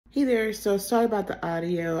Hey there, so sorry about the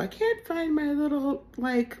audio. I can't find my little,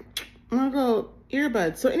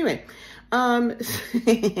 earbuds. So anyway, um,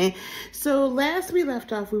 so last we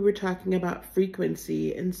left off, we were talking about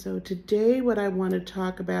frequency. And so today what I want to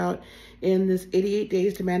talk about in this 88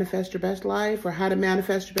 days to manifest your best life, or how to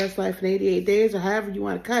manifest your best life in 88 days, or however you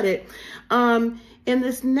want to cut it. In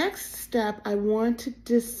this next step, I want to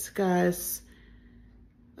discuss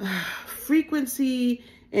frequency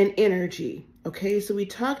and energy. Okay, so we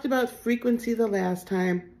talked about frequency the last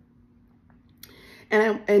time,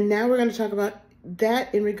 and now we're going to talk about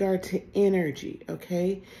that in regard to energy.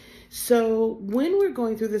 Okay, so when we're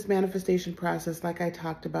going through this manifestation process, like I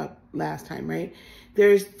talked about last time, right?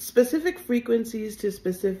 There's specific frequencies to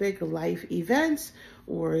specific life events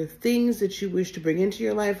or things that you wish to bring into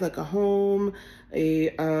your life, like a home, a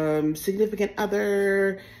significant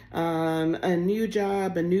other, a new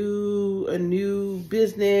job, a new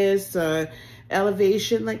business,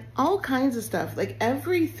 elevation, like all kinds of stuff, like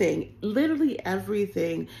everything, literally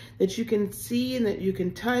everything that you can see and that you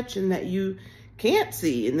can touch and that you can't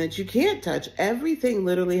see and that you can't touch. Everything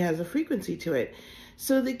literally has a frequency to it.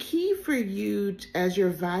 So the key for you as you're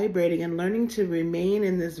vibrating and learning to remain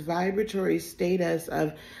in this vibratory status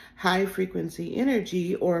of high frequency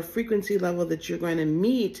energy, or a frequency level that you're going to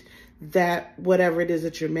meet, that whatever it is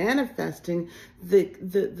that you're manifesting,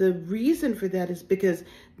 the reason for that is because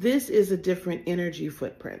this is a different energy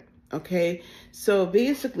footprint. Okay, so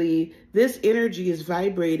basically this energy is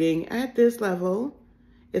vibrating at this level.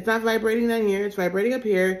 It's not vibrating down here, it's vibrating up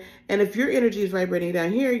here. And if your energy is vibrating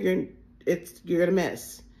down here, you're gonna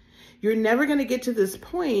miss. You're never gonna get to this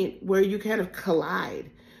point where you kind of collide,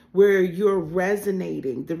 where you're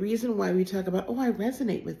resonating. The reason why we talk about, oh, I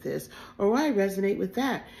resonate with this, or I resonate with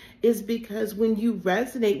that, is because when you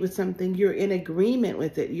resonate with something, you're in agreement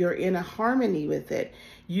with it. You're in a harmony with it.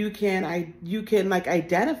 You can like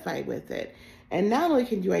identify with it. And not only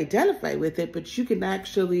can you identify with it, but you can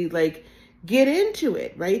actually like get into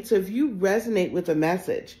it, right? So if you resonate with a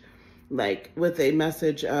message, like with a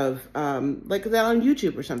message of, like that on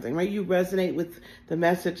YouTube or something, right? You resonate with the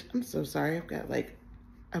message. I'm so sorry. I've got like,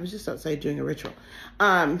 I was just outside doing a ritual,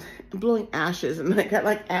 blowing ashes, and I got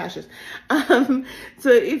like ashes. So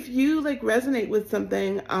if you like resonate with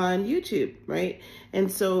something on YouTube, right? And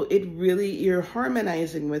so it really, you're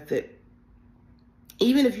harmonizing with it.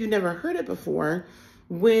 Even if you never heard it before,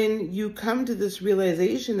 when you come to this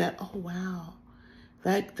realization that, oh, wow,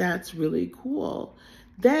 that's really cool.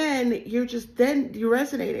 Then you're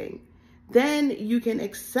resonating. Then you can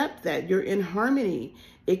accept that you're in harmony.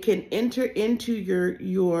 It can enter into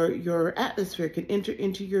your atmosphere, it can enter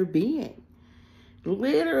into your being.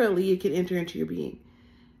 Literally, it can enter into your being.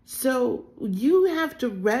 So you have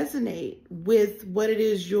to resonate with what it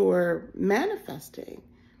is you're manifesting.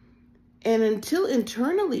 And until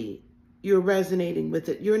internally you're resonating with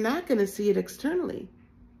it, you're not going to see it externally.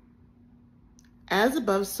 As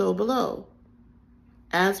above, so below.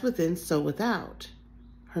 As within, so without.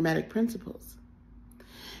 Hermetic principles.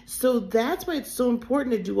 So that's why it's so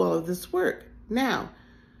important to do all of this work. Now,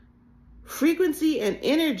 frequency and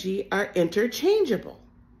energy are interchangeable.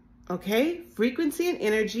 Okay? Frequency and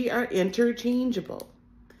energy are interchangeable.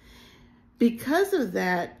 Because of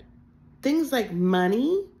that, things like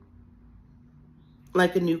money,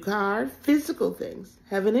 like a new car, physical things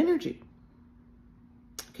have an energy.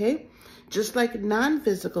 Okay? Just like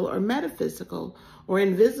non-physical or metaphysical or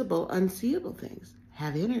invisible, unseeable things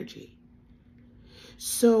have energy.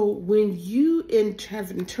 So when you have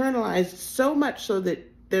internalized so much so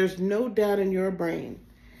that there's no doubt in your brain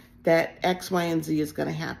that X, Y, and Z is going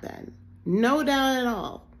to happen, no doubt at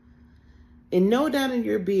all, and no doubt in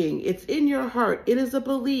your being, it's in your heart, it is a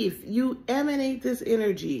belief, you emanate this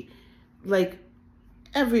energy like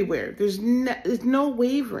everywhere. There's no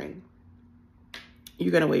wavering.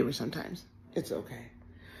 You're going to waver sometimes. It's okay.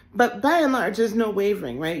 But by and large, there's no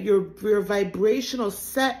wavering, right? Your vibrational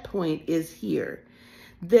set point is here.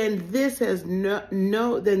 Then this has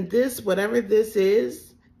then this, whatever this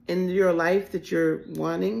is in your life that you're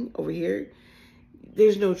wanting over here,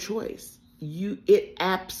 there's no choice. It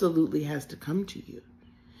absolutely has to come to you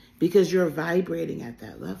because you're vibrating at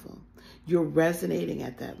that level. You're resonating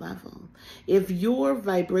at that level. If your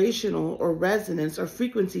vibrational or resonance or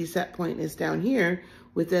frequency set point is down here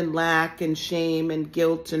within lack and shame and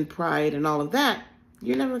guilt and pride and all of that,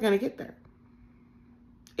 you're never going to get there.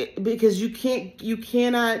 Because you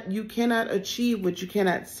cannot achieve what you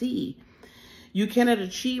cannot see. You cannot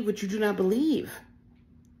achieve what you do not believe.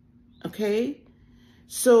 Okay?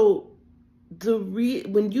 So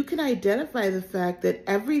when you can identify the fact that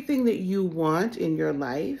everything that you want in your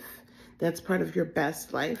life, that's part of your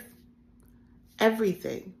best life,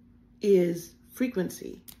 everything, is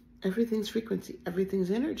frequency. Everything's frequency.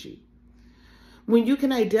 Everything's energy. When you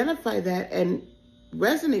can identify that and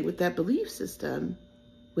resonate with that belief system,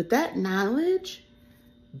 with that knowledge,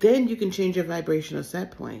 then you can change your vibrational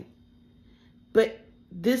set point. But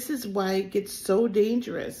this is why it gets so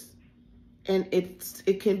dangerous, and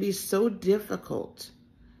it can be so difficult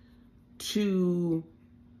to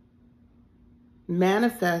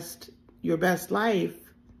manifest your best life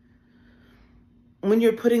when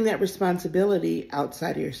you're putting that responsibility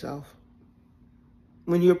outside of yourself.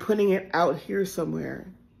 When you're putting it out here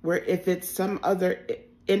somewhere, where if it's some other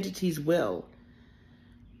entity's will,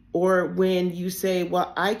 or when you say,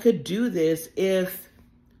 well, I could do this if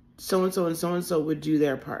so-and-so and so-and-so would do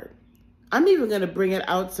their part. I'm even going to bring it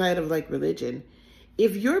outside of like religion.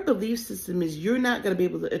 If your belief system is you're not going to be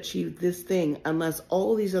able to achieve this thing unless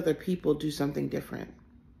all these other people do something different,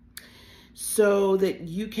 so that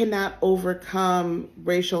you cannot overcome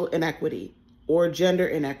racial inequity or gender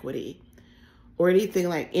inequity or anything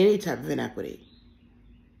like any type of inequity,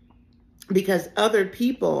 because other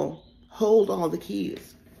people hold all the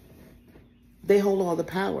keys. They hold all the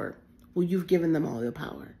power. Well, you've given them all the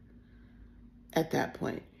power at that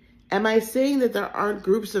point. Am I saying that there aren't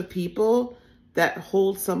groups of people that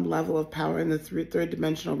hold some level of power in the third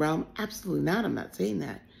dimensional realm? Absolutely not. I'm not saying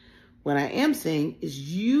that. What I am saying is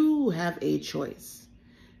you have a choice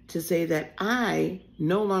to say that I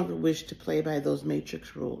no longer wish to play by those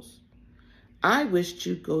matrix rules. I wish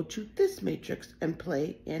to go to this matrix and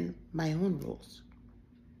play in my own rules.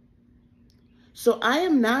 So I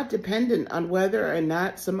am not dependent on whether or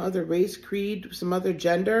not some other race, creed, some other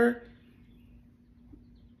gender,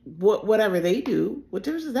 whatever they do. What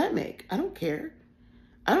difference does that make? I don't care.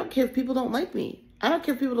 I don't care if people don't like me. I don't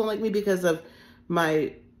care if people don't like me because of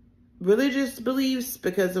my religious beliefs,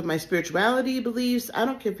 because of my spirituality beliefs. I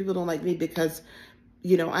don't care if people don't like me because,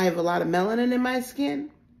 you know, I have a lot of melanin in my skin.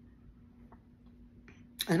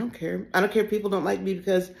 I don't care. I don't care if people don't like me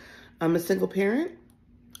because I'm a single parent.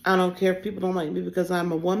 I don't care if people don't like me because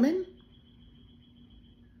I'm a woman,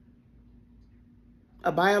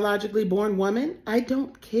 a biologically born woman. I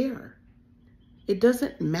don't care. It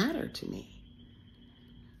doesn't matter to me,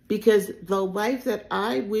 because the life that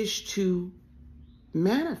I wish to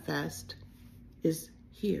manifest is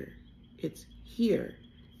here. It's here.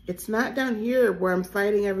 It's not down here where I'm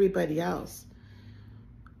fighting everybody else.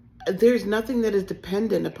 There's nothing that is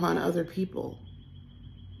dependent upon other people.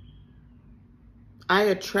 I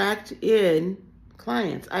attract in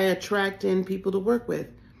clients. I attract in people to work with.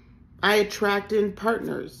 I attract in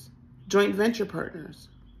partners, joint venture partners,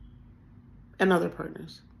 and other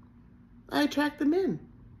partners. I attract them in.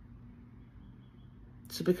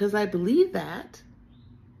 So because I believe that,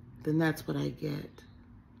 then that's what I get,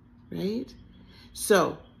 right?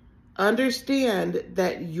 So understand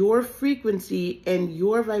that your frequency and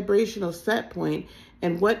your vibrational set point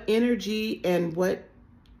and what energy and what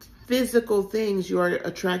physical things you are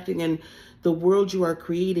attracting and the world you are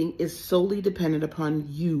creating is solely dependent upon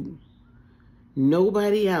you.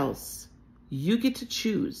 Nobody else. You get to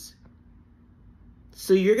choose.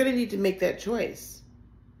 So you're going to need to make that choice.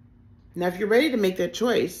 Now, if you're ready to make that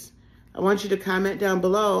choice, I want you to comment down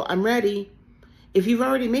below, I'm ready. If you've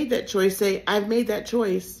already made that choice, say, I've made that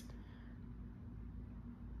choice.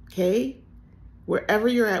 Okay? Wherever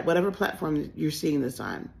you're at, whatever platform you're seeing this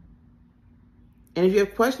on. And if you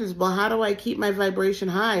have questions, well, how do I keep my vibration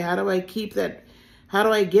high? How do I keep that? How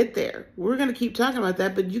do I get there? We're going to keep talking about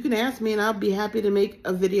that, but you can ask me and I'll be happy to make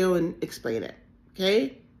a video and explain it.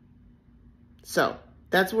 Okay? So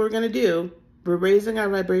that's what we're going to do. We're raising our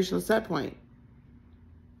vibrational set point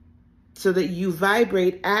so that you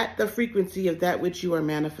vibrate at the frequency of that which you are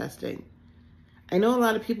manifesting. I know a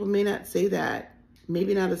lot of people may not say that,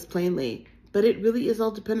 maybe not as plainly, but it really is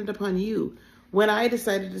all dependent upon you. When I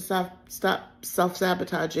decided to stop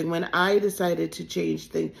self-sabotaging, when I decided to change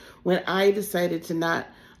things, when I decided to not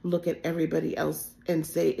look at everybody else and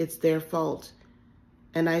say it's their fault,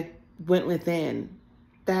 and I went within,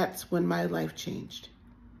 that's when my life changed.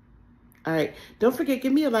 All right. Don't forget,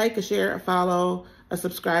 give me a like, a share, a follow, a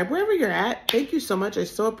subscribe, wherever you're at. Thank you so much. I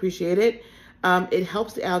so appreciate it. It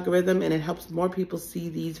helps the algorithm and it helps more people see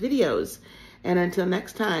these videos. And until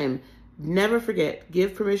next time, never forget,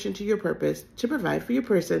 give permission to your purpose to provide for your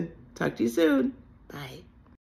person. Talk to you soon. Bye.